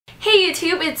Hey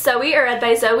YouTube, it's Zoe or Read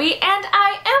by Zoe, and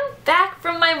I am back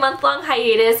from my month-long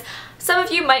hiatus. Some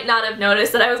of you might not have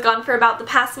noticed that I was gone for about the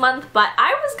past month, but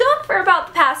I was gone for about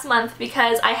the past month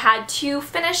because I had to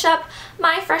finish up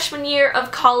my freshman year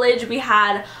of college. We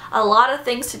had a lot of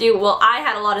things to do. Well, I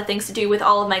had a lot of things to do with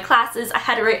all of my classes. I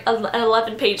had to write an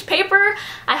 11-page paper.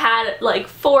 I had like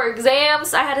 4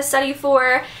 exams I had to study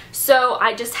for, so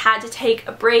I just had to take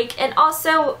a break. And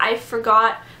also, I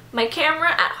forgot my camera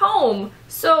at home.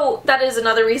 So that is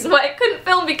another reason why I couldn't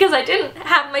film, because I didn't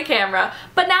have my camera.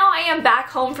 But now I am back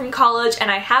home from college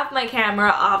and I have my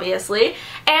camera, obviously,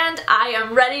 and I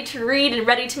am ready to read and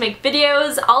ready to make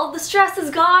videos. All of the stress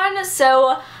is gone,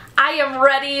 so I am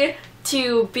ready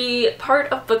to be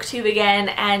part of BookTube again,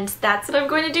 and that's what I'm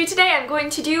going to do today. I'm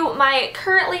going to do my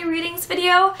currently readings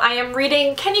video. I am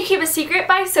reading Can You Keep a Secret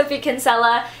by Sophie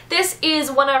Kinsella. This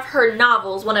is one of her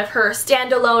novels, one of her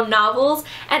standalone novels,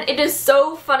 and it is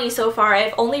so funny so far.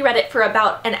 I've only read it for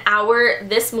about an hour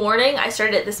this morning. I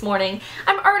started it this morning.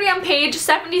 I'm already on page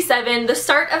 77, the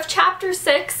start of chapter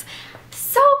 6.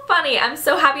 So funny. I'm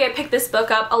so happy I picked this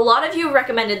book up. A lot of you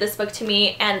recommended this book to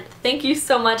me, and thank you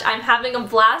so much. I'm having a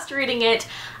blast reading it.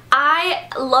 I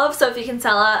love Sophie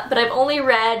Kinsella, but I've only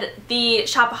read the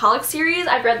Shopaholic series.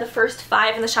 I've read the first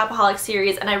 5 in the Shopaholic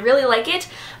series and I really like it,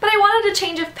 but I wanted a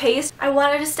change of pace. I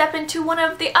wanted to step into one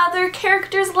of the other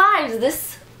characters' lives.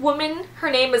 This woman,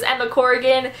 her name is Emma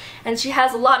Corrigan, and she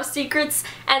has a lot of secrets,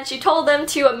 and she told them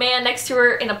to a man next to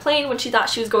her in a plane when she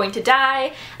thought she was going to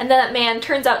die, and then that man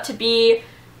turns out to be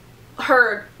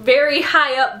her very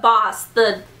high up boss,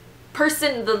 the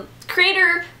person, the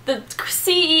creator, the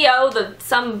CEO, the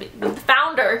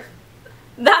founder,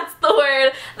 that's the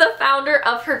word, the founder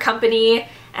of her company.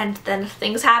 And then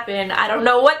things happen. I don't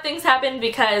know what things happened,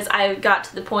 because I got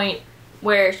to the point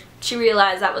where she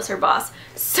realized that was her boss.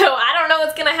 So I don't know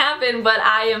what's gonna happen, but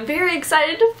I am very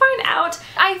excited to find out.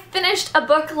 I finished a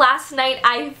book last night.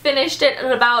 I finished it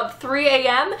at about 3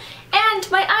 a.m.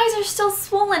 and my eyes are still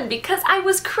swollen because I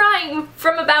was crying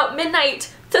from about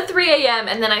midnight to 3 a.m.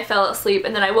 and then I fell asleep,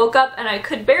 and then I woke up and I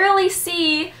could barely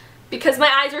see because my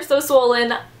eyes are so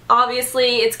swollen.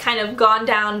 Obviously it's kind of gone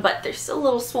down, but they're still a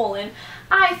little swollen.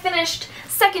 I finished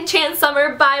Second Chance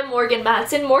Summer by Morgan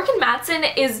Matson. Morgan Matson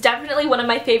is definitely one of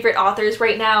my favorite authors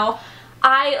right now.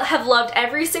 I have loved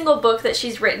every single book that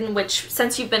she's written, which,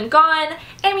 Since You've Been Gone,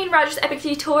 Amy and Roger's Epic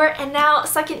Detour, and now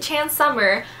Second Chance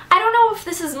Summer. I don't know if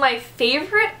this is my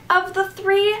favorite of the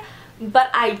 3,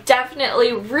 but I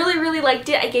definitely really liked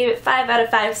it. I gave it 5 out of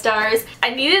 5 stars. I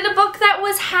needed a book that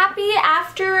was happy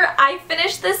after I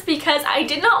finished this because I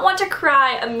did not want to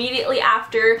cry immediately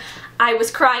after I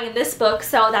was crying in this book,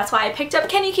 so that's why I picked up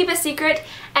Can You Keep a Secret.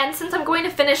 And since I'm going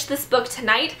to finish this book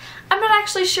tonight, I'm not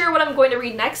actually sure what I'm going to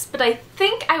read next, but I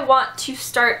think I want to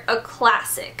start a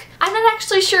classic. I'm not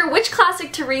actually sure which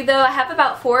classic to read though. I have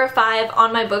about 4 or 5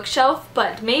 on my bookshelf,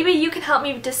 but maybe you can help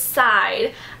me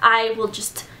decide. I will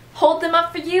just hold them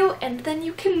up for you, and then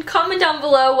you can comment down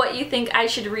below what you think I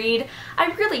should read. I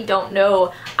really don't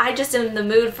know. I just am in the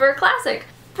mood for a classic.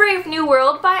 Brave New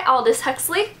World by Aldous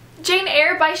Huxley, Jane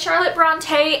Eyre by Charlotte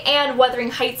Bronte, and Wuthering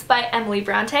Heights by Emily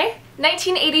Bronte,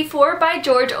 1984 by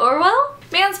George Orwell,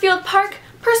 Mansfield Park,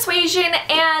 Persuasion,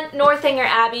 and Northanger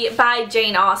Abbey by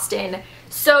Jane Austen.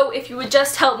 So if you would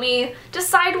just help me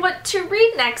decide what to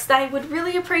read next, I would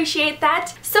really appreciate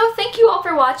that. So thank you all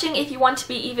for watching. If you want to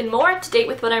be even more up to date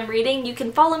with what I'm reading, you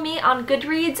can follow me on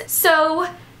Goodreads. So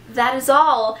that is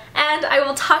all, and I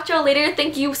will talk to you all later.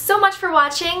 Thank you so much for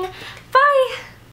watching. Bye!